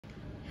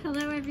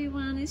Hello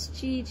everyone, it's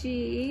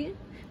Gigi.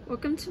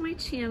 Welcome to my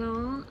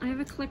channel. I have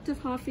a collective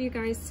haul for you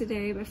guys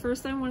today, but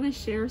first I want to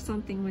share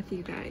something with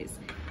you guys.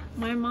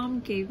 My mom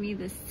gave me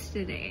this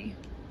today.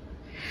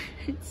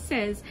 It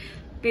says,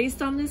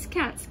 based on this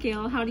cat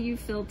scale, how do you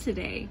feel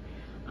today?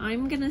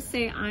 I'm gonna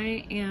say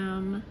I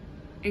am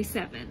a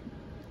 7.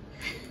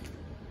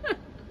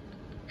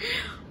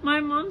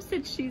 My mom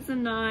said she's a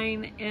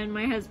 9 and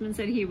my husband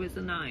said he was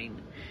a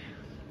 9.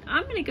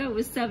 I'm gonna go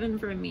with 7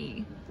 for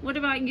me. What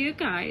about you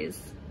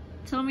guys?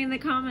 Tell me in the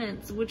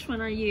comments, which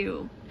one are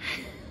you?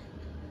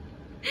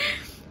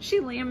 She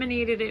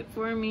laminated it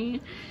for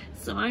me,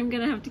 so I'm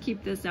gonna have to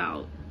keep this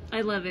out. I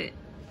love it.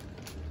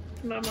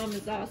 My mom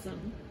is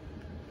awesome.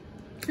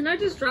 And I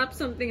just dropped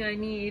something I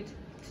need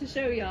to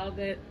show y'all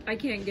that I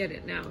can't get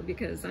it now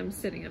because I'm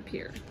sitting up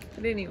here.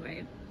 But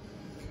anyway.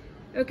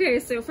 Okay,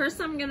 so first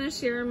I'm gonna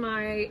share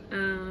my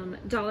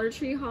Dollar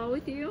Tree haul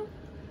with you.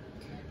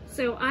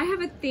 So I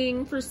have a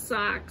thing for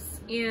socks,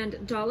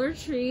 and Dollar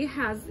Tree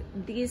has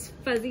these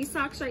fuzzy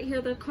socks right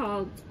here. They're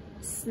called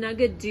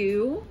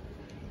Snug-a-Doo.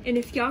 And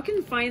if y'all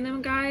can find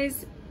them,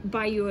 guys,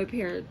 buy you a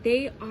pair.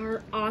 They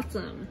are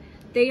awesome.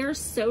 They are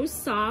so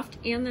soft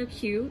and they're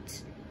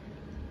cute.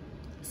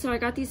 So I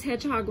got these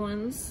hedgehog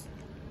ones.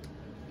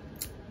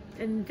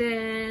 And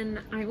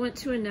then I went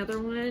to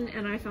another one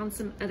and I found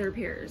some other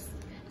pairs.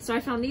 So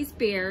I found these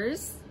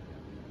bears.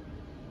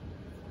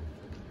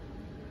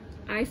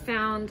 I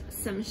found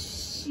some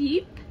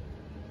sheep,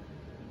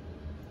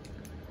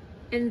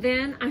 and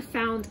then I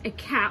found a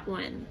cat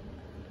one.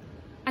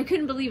 I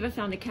couldn't believe I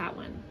found a cat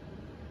one.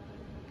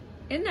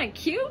 Isn't that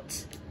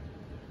cute?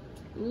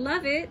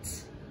 Love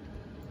it.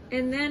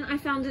 And then I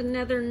found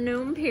another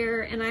gnome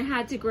pair and I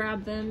had to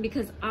grab them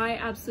because I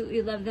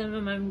absolutely love them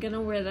and I'm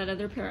gonna wear that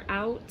other pair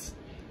out.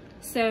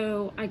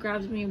 So I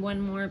grabbed me one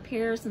more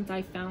pair since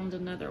I found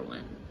another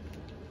one.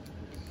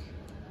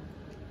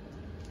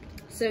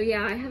 So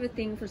yeah, I have a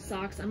thing for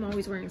socks. I'm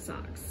always wearing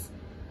socks.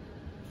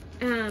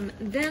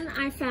 Then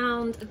I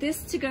found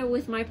this to go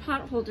with my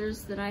pot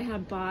holders that I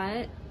had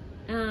bought.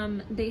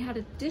 They had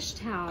a dish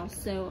towel,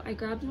 so I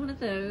grabbed one of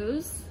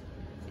those.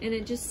 And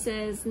it just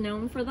says,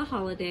 known for the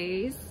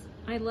holidays.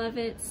 I love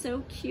it,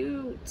 so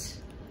cute.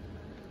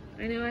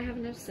 I know I have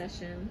an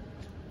obsession.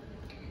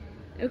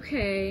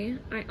 Okay,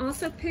 I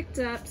also picked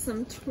up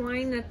some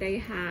twine that they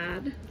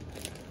had.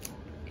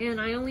 And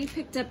I only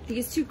picked up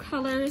these 2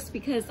 colors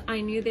because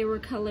I knew they were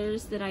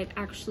colors that I'd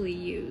actually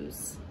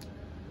use.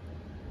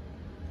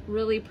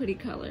 Really pretty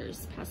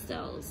colors,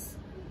 pastels.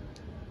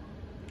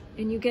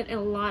 And you get a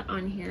lot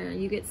on here.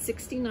 You get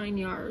 69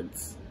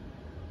 yards.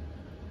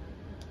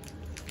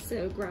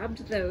 So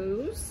grabbed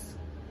those.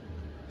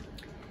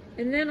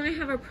 And then I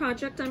have a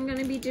project I'm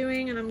gonna be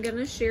doing and I'm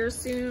gonna share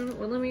soon.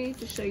 Well, let me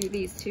just show you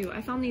these 2.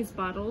 I found these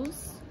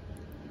bottles.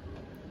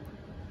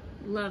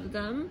 Love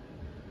them.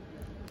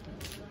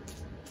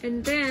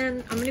 And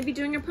then I'm gonna be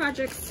doing a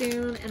project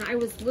soon and I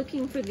was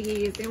looking for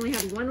these. They only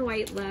had 1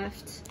 white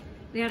left.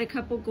 They had a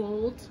couple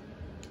gold.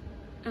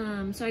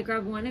 So I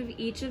grabbed 1 of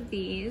each of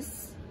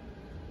these.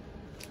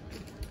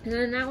 And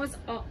then that was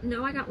all.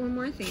 No, I got one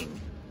more thing.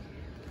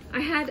 I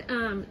had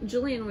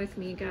JoAnn with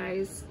me,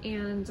 guys,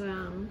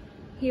 and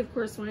he of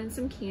course wanted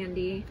some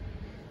candy.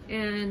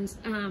 And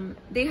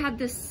they had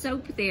this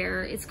soap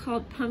there. It's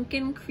called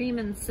Pumpkin Cream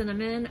and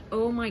Cinnamon.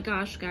 Oh my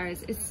gosh,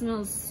 guys, it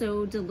smells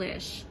so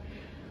delish.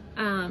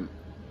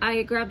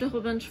 I grabbed a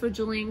whole bunch for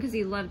JoAnn because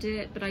he loved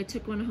it, but I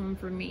took one home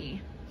for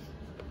me.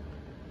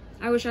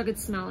 I wish I could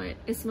smell it.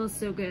 It smells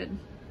so good.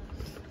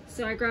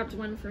 So I grabbed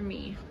one for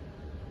me.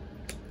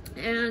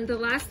 And the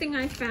last thing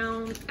I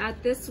found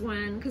at this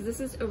one, because this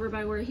is over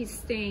by where he's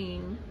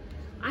staying,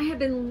 I have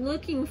been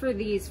looking for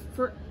these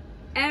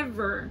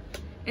forever,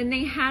 and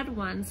they had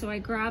one, so I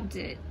grabbed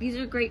it. These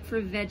are great for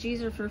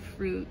veggies or for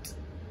fruit.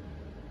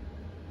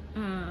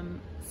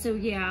 So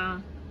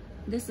yeah,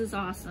 this is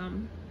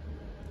awesome.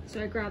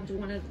 So I grabbed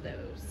one of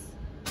those.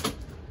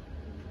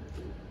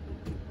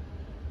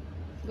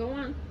 Go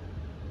on.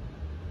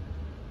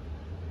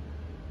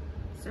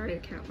 Sorry,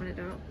 the cat wanted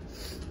out.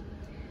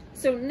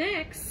 So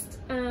next,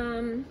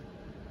 I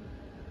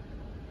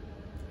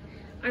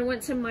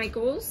went to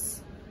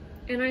Michael's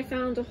and I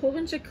found a whole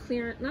bunch of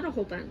clearance, not a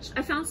whole bunch,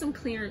 I found some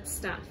clearance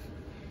stuff.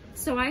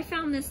 So I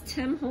found this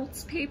Tim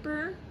Holtz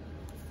paper.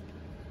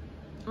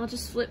 I'll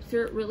just flip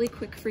through it really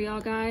quick for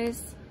y'all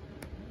guys.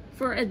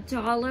 For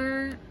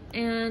 $1.26.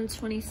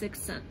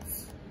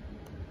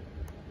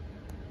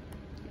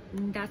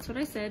 And that's what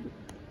I said,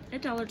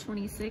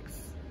 $1.26.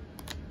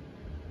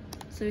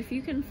 So if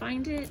you can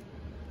find it,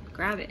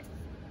 grab it.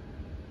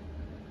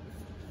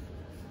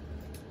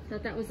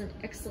 Thought that was an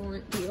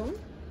excellent deal.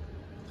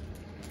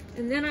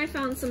 And then I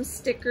found some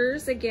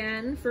stickers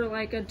again for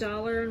like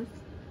 $1.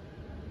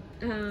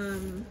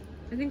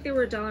 I think they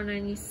were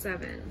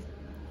 $1.97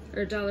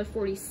 or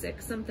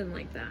 $1.46, something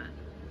like that.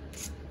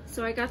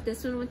 So I got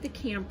this one with the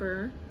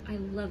camper. I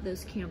love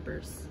those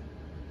campers.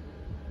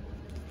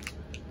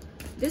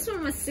 This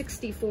one was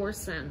 64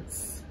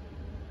 cents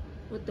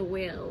with the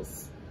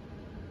whales.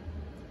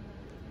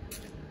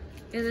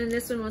 And then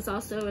this one was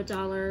also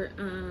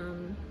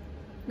 $1.97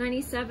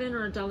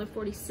 or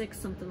 $1.46,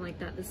 something like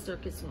that, the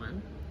circus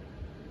one.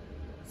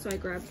 So I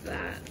grabbed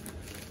that.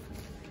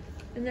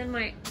 And then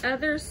my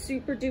other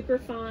super duper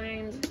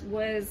find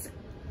was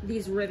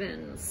these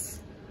ribbons.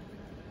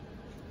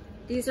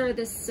 These are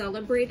the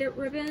celebrated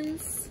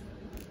ribbons,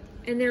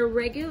 and their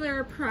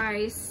regular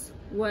price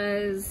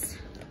was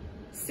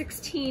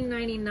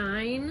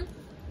 $16.99,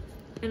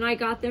 and I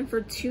got them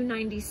for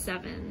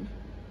 $2.97.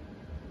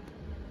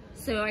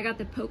 So I got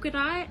the polka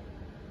dot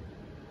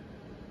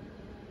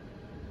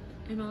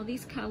and all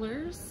these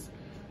colors,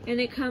 and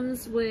it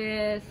comes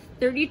with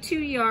 32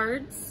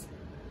 yards.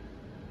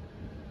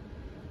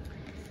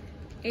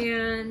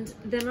 And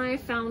then I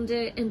found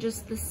it in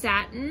just the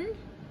satin,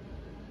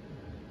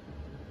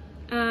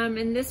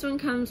 and this one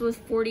comes with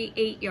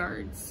 48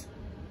 yards.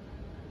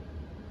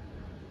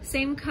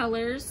 Same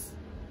colors,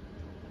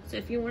 so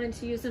if you wanted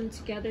to use them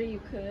together,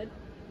 you could.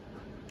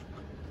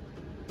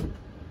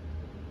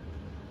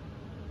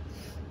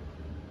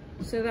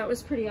 So that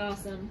was pretty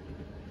awesome.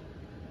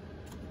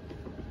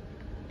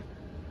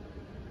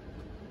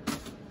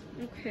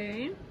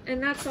 Okay,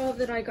 and that's all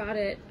that I got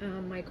at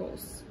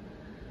Michael's.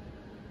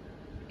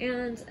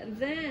 And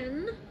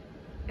then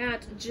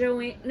at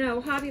JoAnn,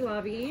 no, Hobby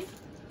Lobby,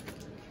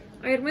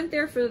 I had went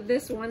there for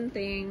this one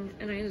thing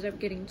and I ended up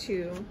getting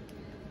two.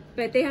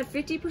 But they had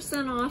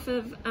 50% off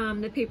of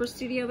the Paper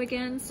Studio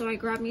again, so I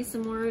grabbed me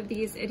some more of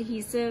these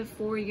adhesive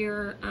for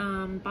your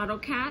bottle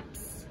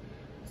caps.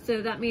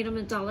 So that made them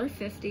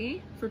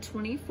 $1.50 for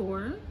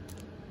 24.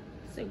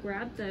 So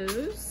grab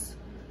those.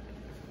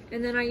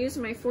 And then I used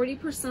my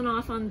 40%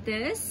 off on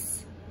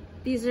this.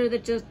 These are the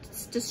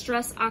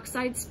Distress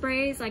Oxide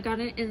sprays. I got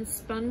it in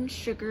Spun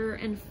Sugar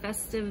and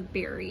Festive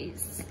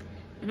Berries.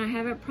 And I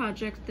have a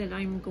project that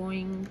I'm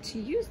going to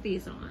use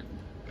these on.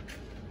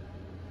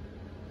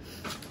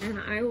 And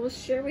I will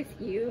share with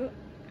you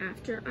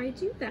after I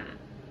do that.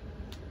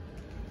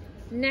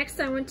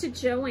 Next, I went to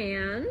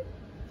JoAnn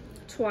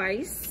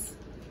twice.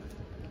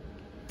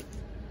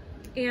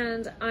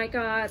 And I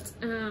got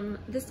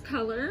this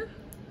color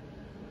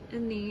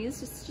and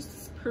these. It's just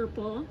this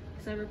purple,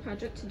 because I have a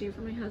project to do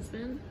for my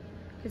husband,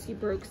 because he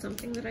broke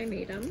something that I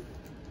made him.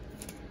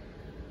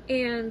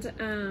 And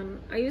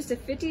I used a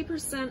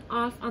 50%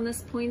 off on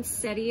this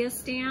poinsettia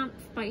stamp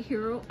by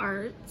Hero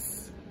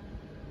Arts.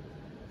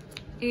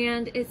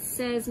 And it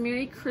says,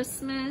 Merry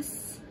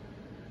Christmas.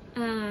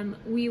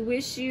 We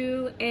wish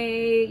you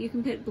a, you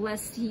can put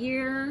blessed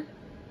year.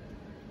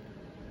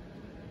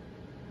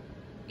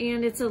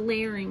 And it's a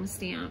layering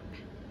stamp.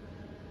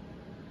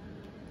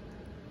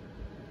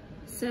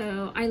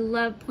 So I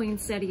love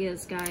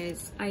poinsettias,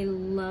 guys. I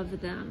love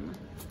them.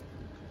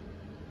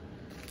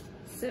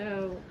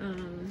 So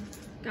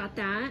got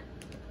that.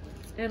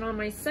 And on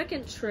my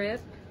second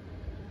trip,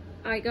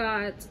 I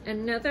got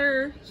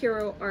another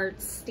Hero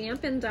Arts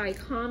stamp and die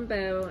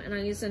combo, and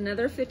I used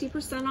another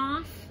 50%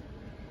 off.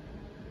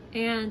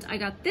 And I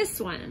got this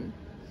one.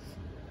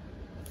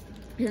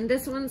 And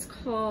this one's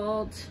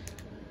called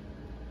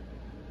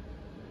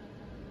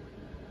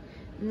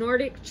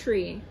Nordic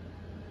Tree.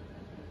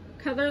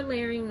 Color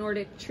layering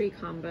Nordic Tree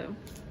combo.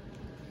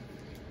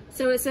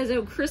 So it says,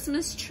 oh,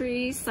 Christmas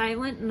tree,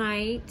 silent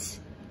night,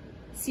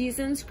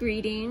 season's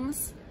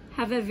greetings,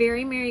 have a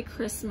very Merry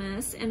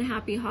Christmas and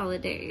happy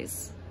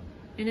holidays.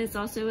 And it's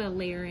also a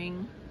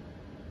layering.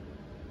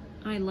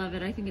 I love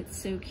it. I think it's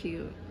so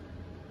cute.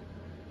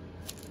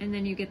 And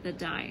then you get the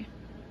die.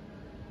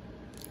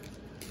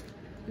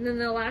 And then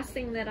the last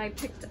thing that I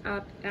picked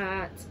up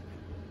at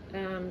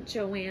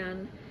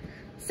JoAnn,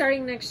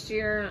 starting next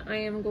year, I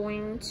am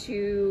going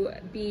to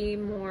be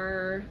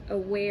more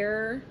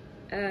aware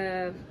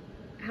of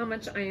how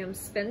much I am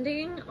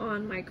spending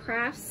on my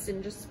crafts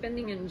and just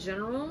spending in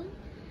general.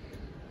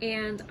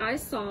 And I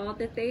saw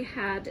that they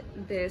had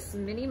this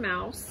Minnie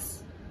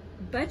Mouse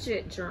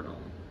budget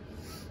journal,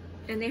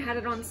 and they had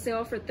it on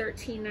sale for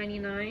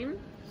 $13.99.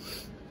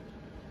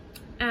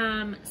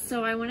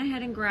 So I went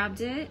ahead and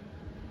grabbed it.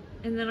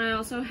 And then I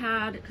also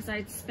had, because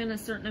I'd spent a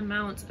certain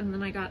amount, and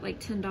then I got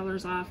like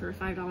 $10 off or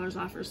 $5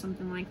 off or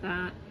something like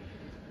that.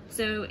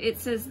 So it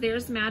says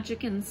there's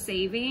magic in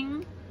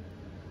saving.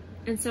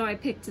 And so I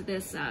picked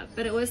this up,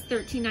 but it was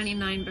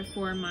 $13.99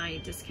 before my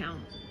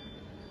discount.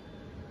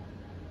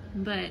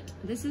 But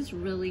this is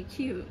really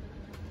cute.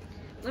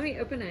 Let me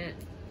open it.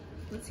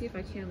 Let's see if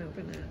I can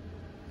open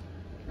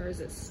it. Or is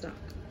it stuck?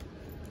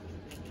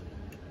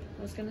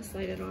 I was gonna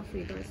slide it off for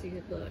you guys so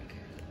you could look.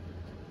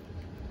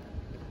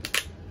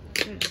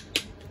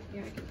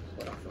 Yeah, I can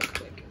pull it off real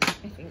quick,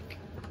 I think.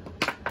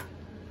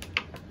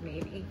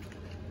 Maybe.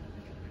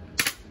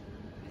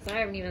 Because I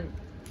haven't even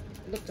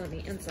looked on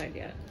the inside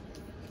yet.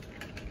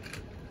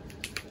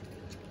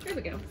 There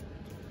we go.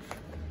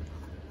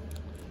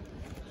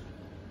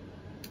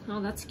 Oh,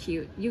 that's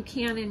cute. You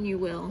can and you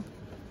will.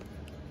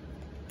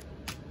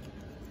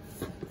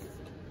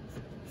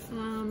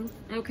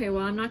 Okay,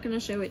 well, I'm not going to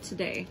show it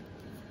today.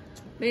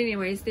 But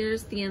anyways,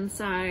 there's the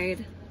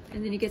inside.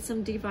 And then you get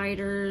some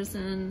dividers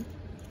and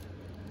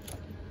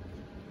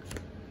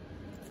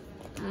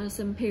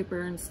some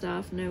paper and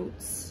stuff,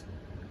 notes.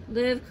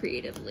 Live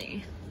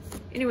creatively.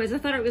 Anyways, I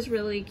thought it was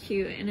really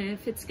cute, and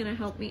if it's gonna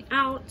help me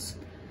out,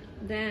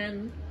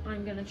 then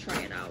I'm gonna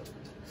try it out.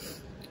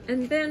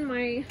 And then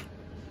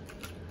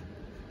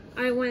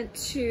I went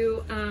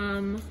to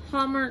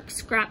Hallmark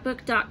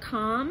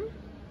Scrapbook.com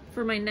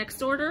for my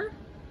next order.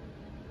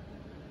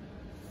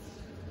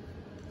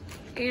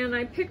 And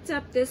I picked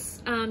up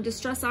this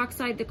Distress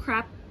Oxide, the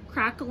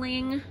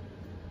Crackling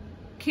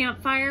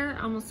Campfire.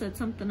 I almost said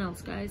something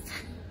else, guys.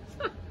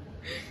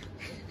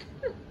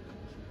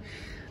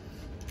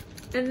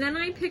 And then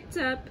I picked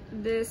up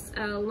this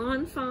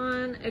Lawn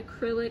Fawn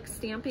acrylic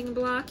stamping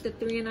block, the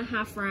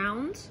 3.5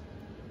 round.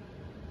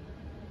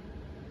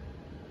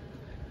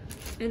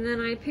 And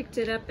then I picked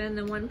it up in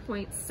the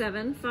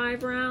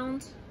 1.75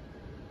 round.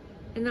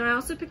 And then I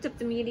also picked up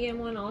the medium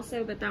one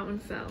also, but that one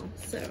fell,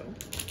 so.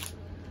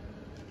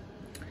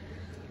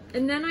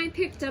 And then I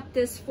picked up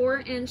this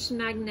 4-inch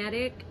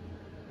magnetic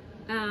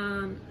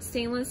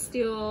stainless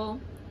steel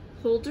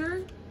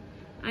holder.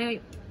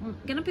 I'm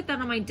gonna put that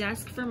on my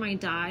desk for my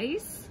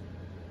dies.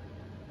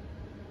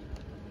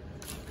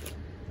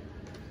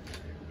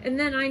 And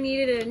then I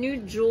needed a new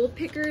jewel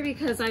picker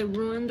because I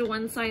ruined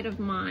one side of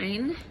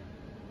mine.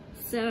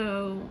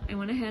 So I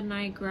went ahead and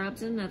I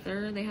grabbed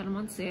another. They had them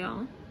on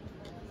sale.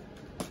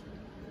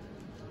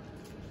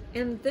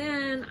 And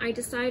then I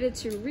decided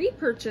to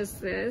repurchase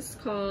this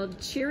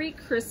called Cheery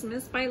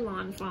Christmas by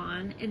Lawn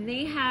Fawn. And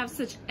they have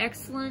such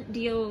excellent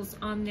deals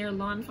on their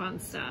Lawn Fawn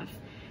stuff.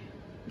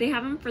 They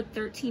have them for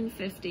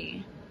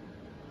 $13.50.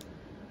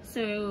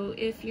 So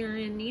if you're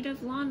in need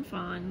of Lawn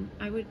Fawn,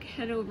 I would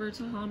head over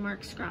to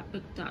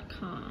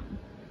hallmarkscrapbook.com.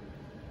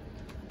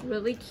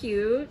 Really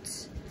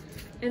cute.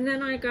 And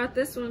then I got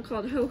this one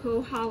called Ho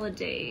Ho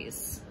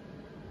Holidays.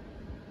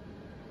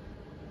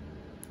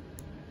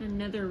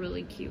 Another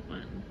really cute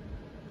one.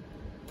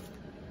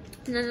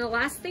 And then the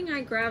last thing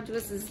I grabbed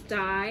was this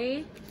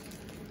die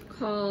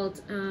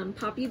called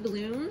Poppy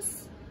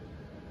Blooms.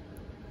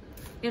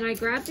 And I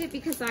grabbed it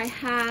because I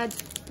had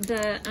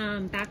the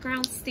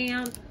background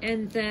stamp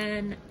and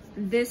then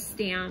this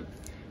stamp.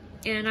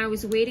 And I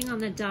was waiting on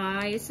the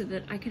die so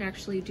that I could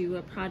actually do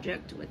a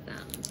project with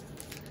them.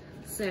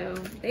 So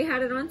they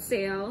had it on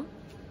sale,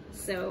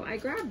 so I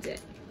grabbed it.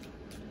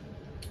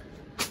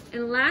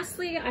 And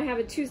lastly, I have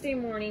a Tuesday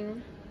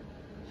morning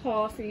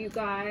haul for you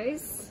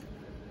guys.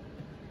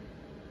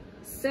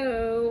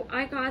 So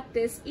I got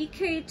this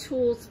EK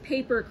Tools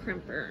paper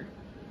crimper.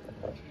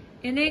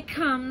 And it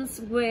comes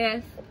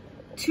with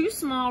 2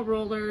 small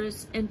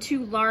rollers and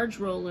 2 large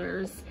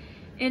rollers.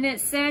 And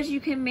it says you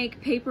can make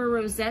paper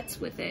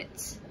rosettes with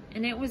it.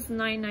 And it was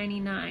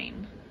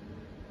 $9.99.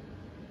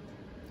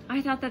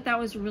 I thought that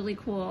was really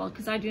cool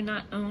because I do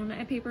not own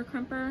a paper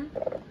crimper.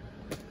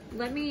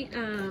 Let me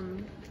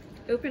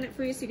open it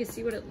for you so you can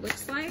see what it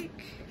looks like.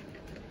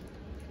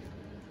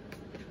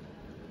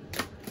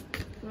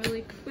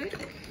 Really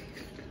quick.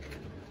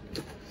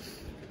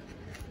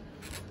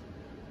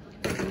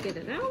 Get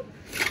it out.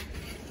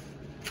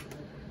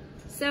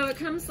 So it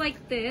comes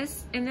like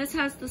this, and this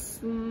has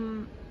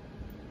the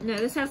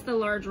this has the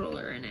large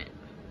roller in it,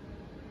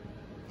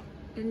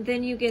 and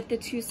then you get the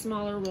 2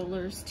 smaller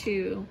rollers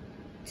too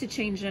to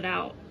change it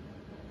out.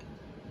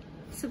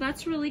 So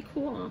that's really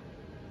cool.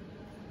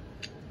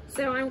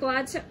 So I'm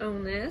glad to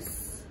own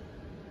this.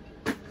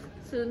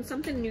 So it's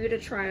something new to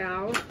try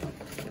out,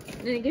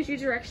 and it gives you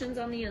directions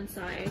on the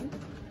inside.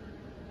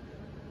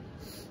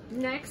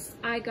 Next,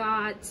 I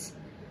got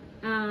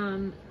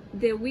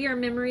the We Are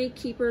Memory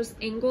Keepers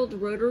angled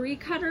rotary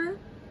cutter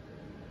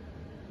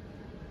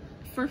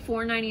for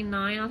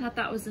 $4.99. I thought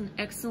that was an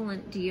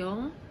excellent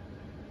deal.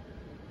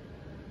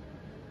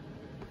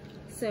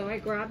 So I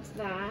grabbed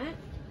that.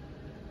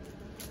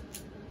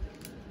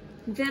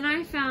 Then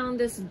I found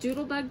this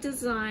Doodlebug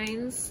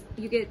Designs.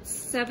 You get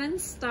 7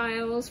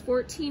 styles,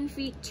 14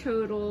 feet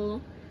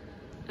total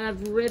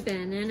of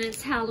ribbon, and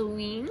it's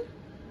Halloween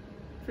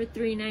for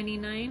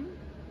 $3.99.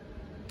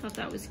 Thought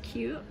that was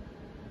cute.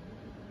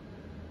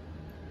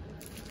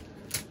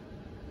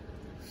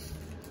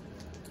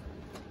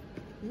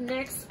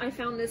 Next, I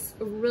found this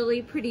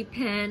really pretty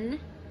pen.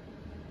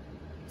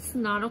 It's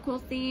nautical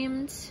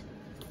themed.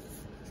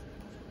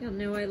 Y'all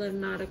know I love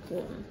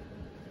nautical.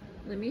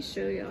 Let me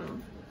show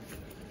y'all.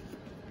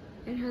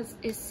 It has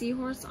a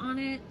seahorse on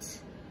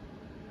it.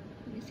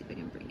 Let me see if I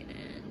can bring it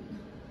in.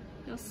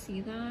 Y'all see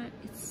that?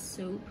 It's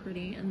so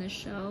pretty. And the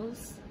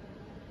shells.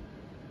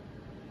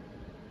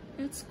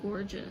 It's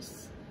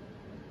gorgeous.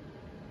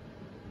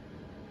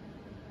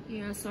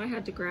 Yeah, so I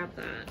had to grab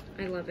that.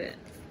 I love it.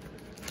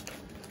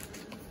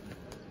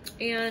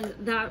 And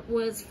that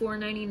was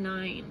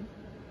 $4.99.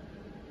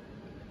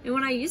 And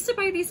when I used to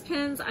buy these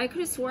pens, I could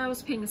have swore I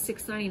was paying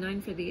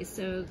 $6.99 for these,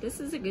 so this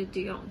is a good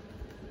deal.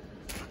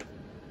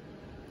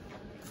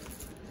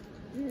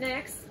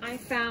 Next, I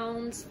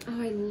found,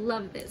 oh, I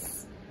love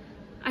this.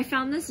 I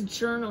found this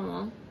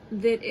journal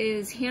that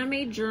is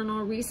handmade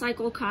journal,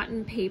 recycled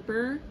cotton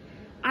paper.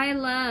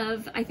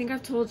 I think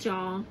I've told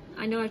y'all,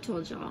 I know I've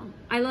told y'all,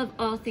 I love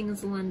all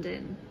things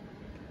London.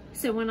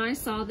 So when I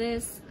saw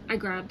this, I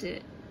grabbed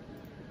it.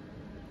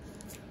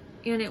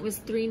 And it was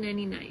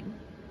 $3.99.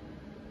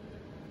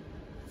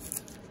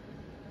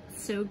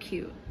 So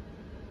cute.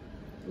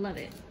 Love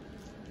it.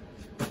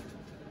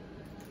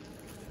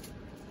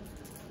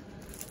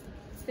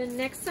 Then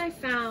next I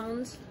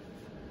found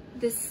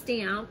this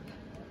stamp.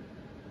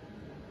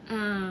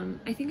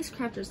 I think it's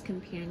Crafter's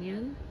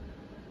Companion.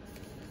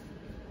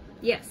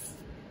 Yes,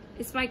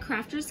 it's by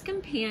Crafter's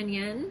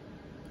Companion.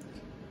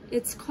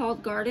 It's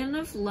called Garden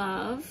of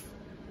Love.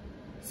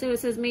 So it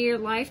says, may your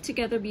life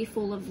together be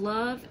full of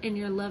love and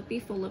your love be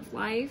full of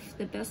life.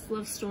 The best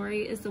love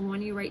story is the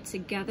one you write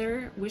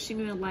together, wishing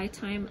you a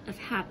lifetime of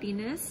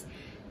happiness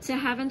to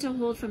have and to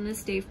hold from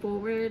this day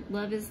forward.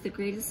 Love is the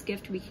greatest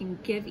gift we can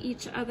give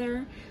each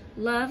other.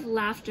 Love,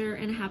 laughter,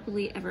 and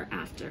happily ever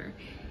after.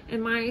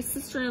 And my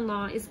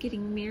sister-in-law is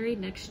getting married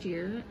next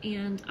year,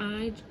 and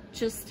I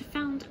just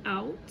found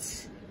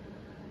out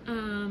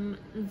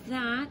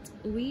that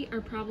we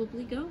are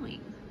probably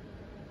going.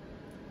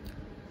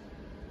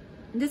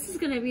 This is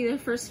going to be the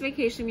first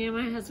vacation me and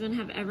my husband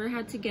have ever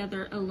had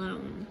together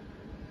alone.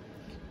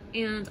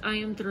 And I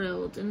am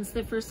thrilled. And it's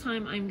the first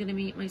time I'm going to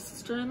meet my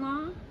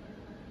sister-in-law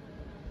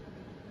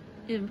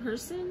in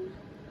person.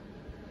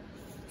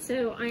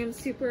 So I am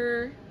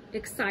super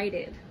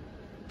excited.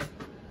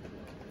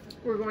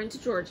 We're going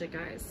to Georgia,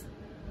 guys.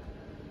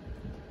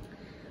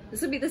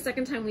 This will be the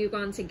second time we've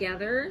gone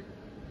together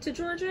to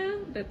Georgia,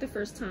 but the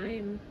first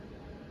time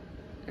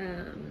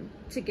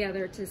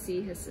together to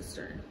see his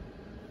sister.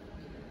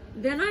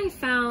 Then I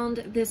found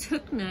this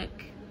hook nook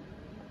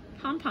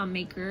pom-pom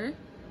maker,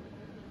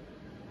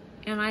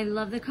 and I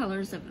love the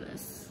colors of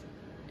this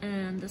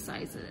and the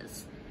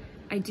sizes.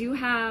 I do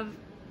have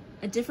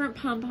a different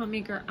pom-pom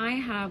maker I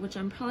have, which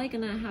I'm probably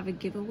gonna have a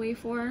giveaway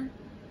for.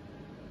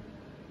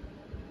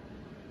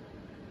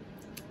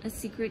 A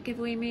secret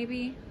giveaway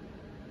maybe?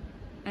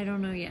 I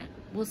don't know yet.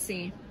 We'll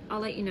see.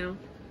 I'll let you know.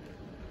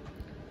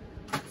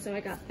 So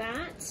I got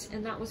that,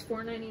 and that was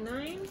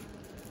 $4.99.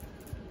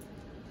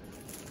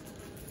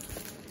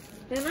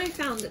 Then I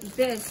found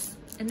this,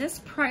 and this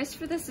price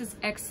for this is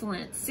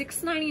excellent.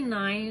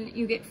 $6.99.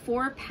 You get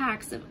 4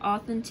 packs of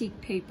authentic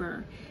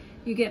paper.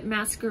 You get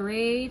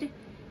Masquerade.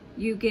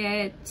 You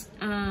get,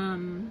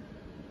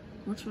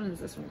 which one is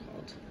this one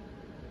called?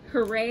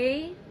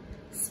 Hooray,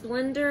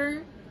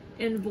 Splendor,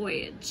 and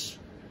Voyage.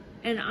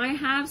 And I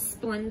have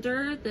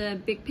Splendor,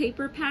 the big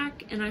paper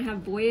pack, and I have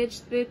Voyage,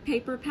 the big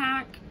paper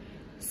pack.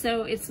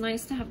 So it's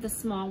nice to have the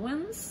small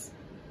ones.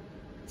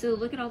 So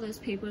look at all those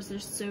papers, they're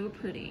so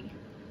pretty.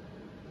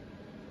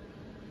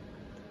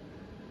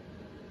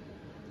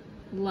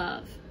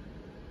 Love.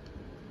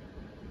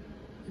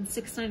 And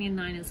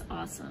 $6.99 is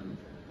awesome.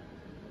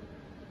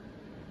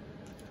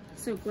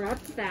 So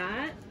grabbed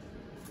that.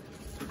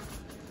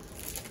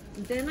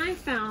 Then I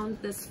found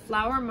this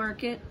Flower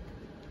Market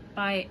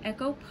by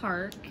Echo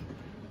Park,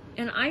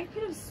 and I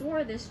could have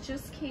swore this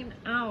just came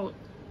out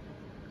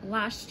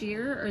last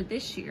year or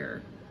this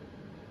year.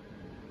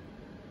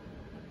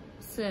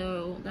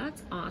 So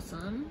that's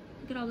awesome.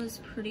 Look at all those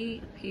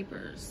pretty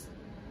papers.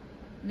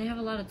 And they have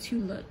a lot of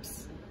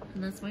tulips,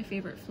 and that's my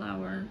favorite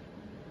flower.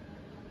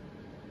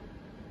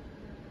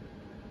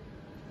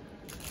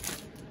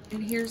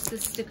 And here's the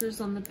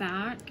stickers on the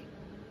back.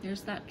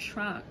 There's that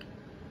truck.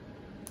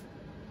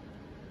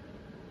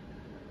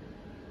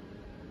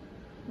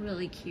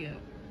 Really cute.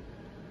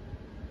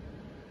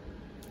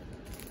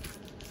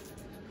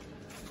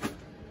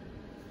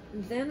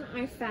 Then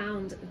I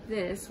found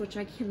this, which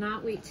I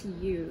cannot wait to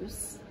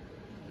use.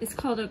 It's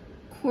called a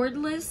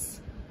cordless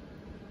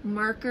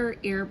marker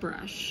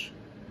airbrush.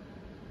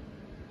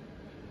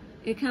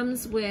 It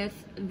comes with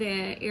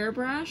the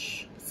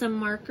airbrush, some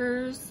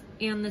markers,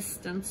 and the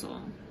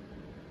stencil.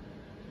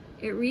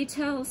 It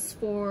retails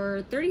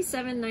for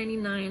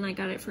 $37.99. I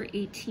got it for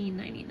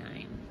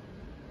 $18.99.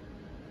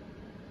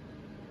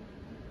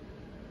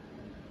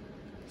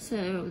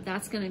 So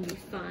that's gonna be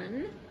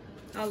fun.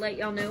 I'll let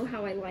y'all know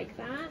how I like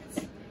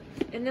that.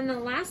 And then the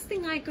last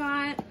thing I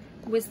got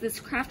was this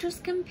Crafter's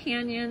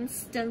Companion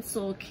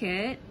stencil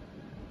kit.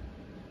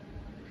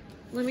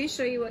 Let me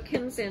show you what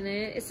comes in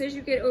it. It says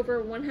you get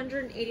over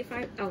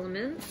 185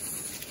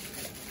 elements.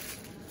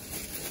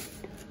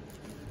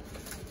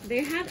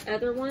 They had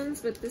other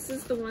ones, but this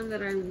is the one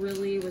that I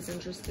really was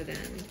interested in.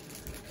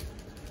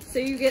 So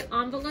you get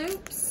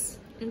envelopes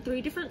in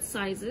 3 different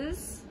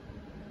sizes.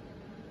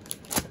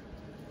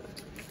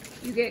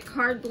 You get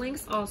card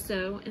blanks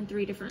also in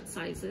 3 different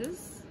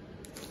sizes.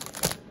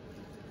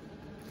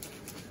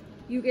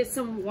 You get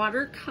some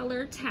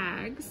watercolor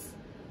tags.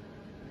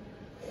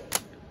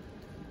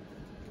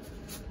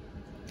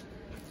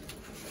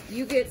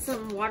 You get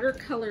some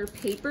watercolor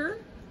paper.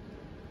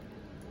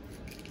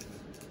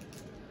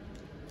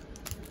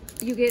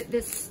 You get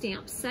this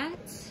stamp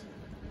set.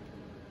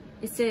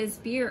 It says,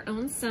 be your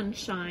own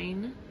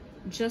sunshine,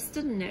 just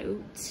a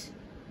note.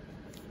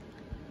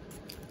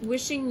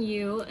 Wishing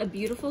you a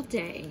beautiful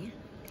day.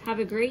 Have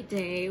a great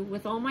day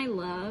with all my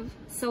love.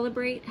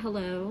 Celebrate,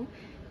 hello.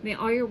 May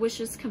all your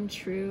wishes come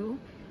true.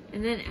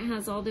 And then it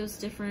has all those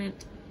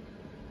different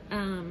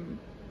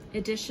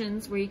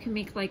editions where you can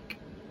make like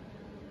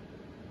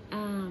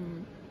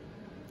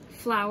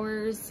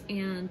flowers,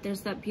 and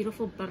there's that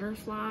beautiful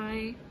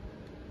butterfly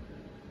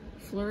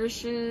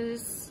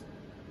flourishes.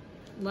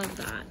 Love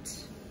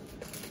that.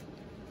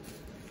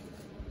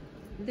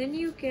 Then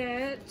you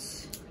get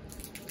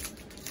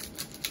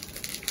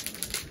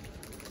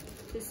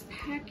this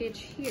package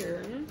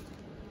here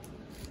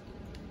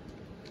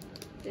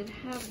that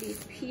have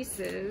these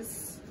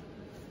pieces.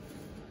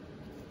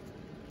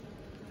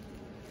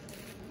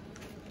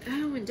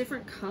 Oh, in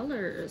different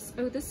colors.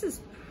 Oh, this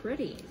is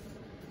pretty.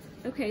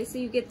 Okay, so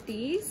you get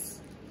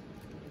these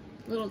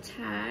little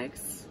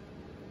tags,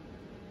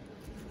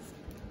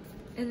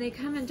 and they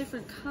come in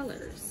different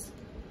colors.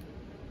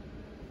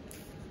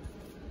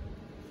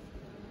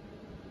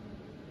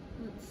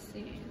 Let's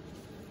see.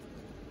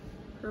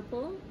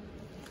 Purple,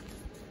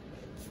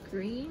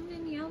 green,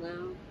 and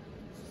yellow.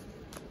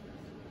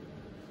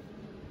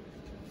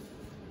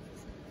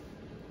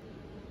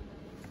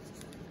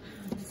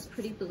 This is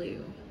pretty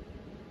blue.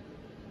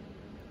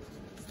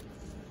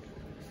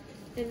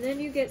 And then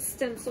you get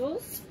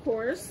stencils, of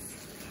course.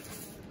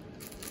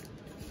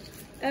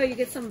 Oh, you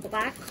get some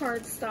black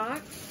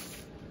cardstock.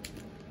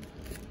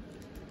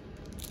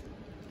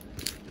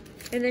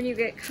 And then you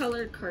get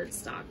colored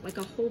cardstock, like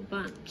a whole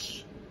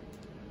bunch.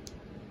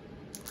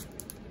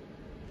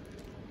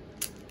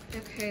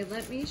 Okay,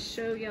 let me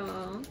show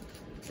y'all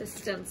the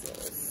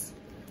stencils.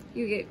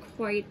 You get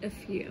quite a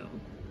few.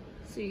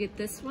 So you get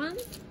this one.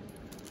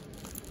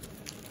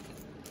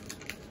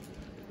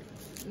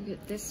 You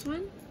get this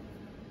one.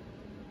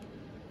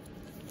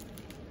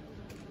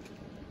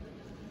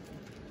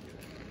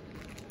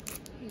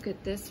 You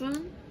get this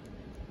one.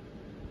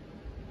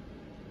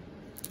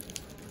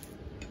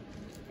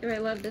 Oh, I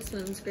love this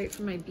one. It's great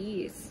for my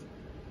bees.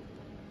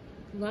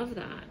 Love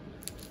that.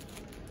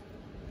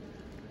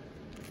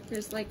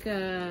 There's like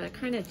a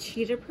kind of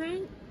cheetah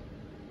print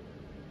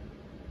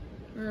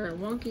or a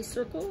wonky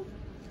circle.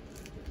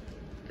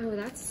 Oh,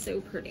 that's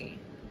so pretty.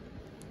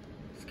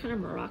 It's kind of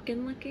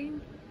Moroccan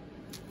looking.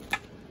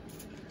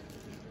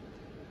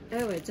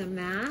 Oh, a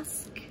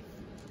damask.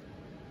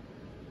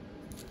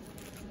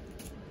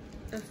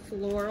 A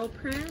floral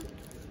print.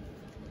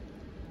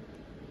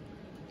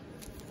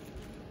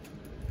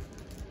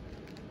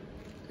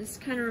 This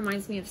kind of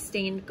reminds me of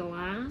stained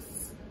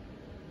glass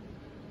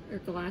or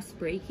glass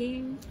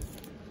breaking,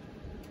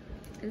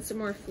 and some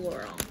more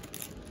floral.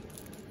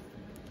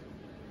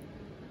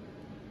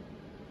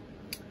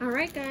 All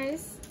right,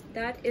 guys,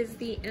 that is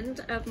the end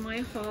of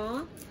my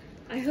haul.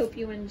 I hope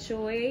you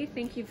enjoy.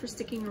 Thank you for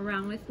sticking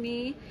around with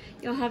me.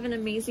 Y'all have an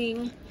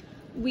amazing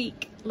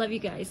week. Love you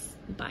guys.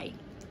 Bye.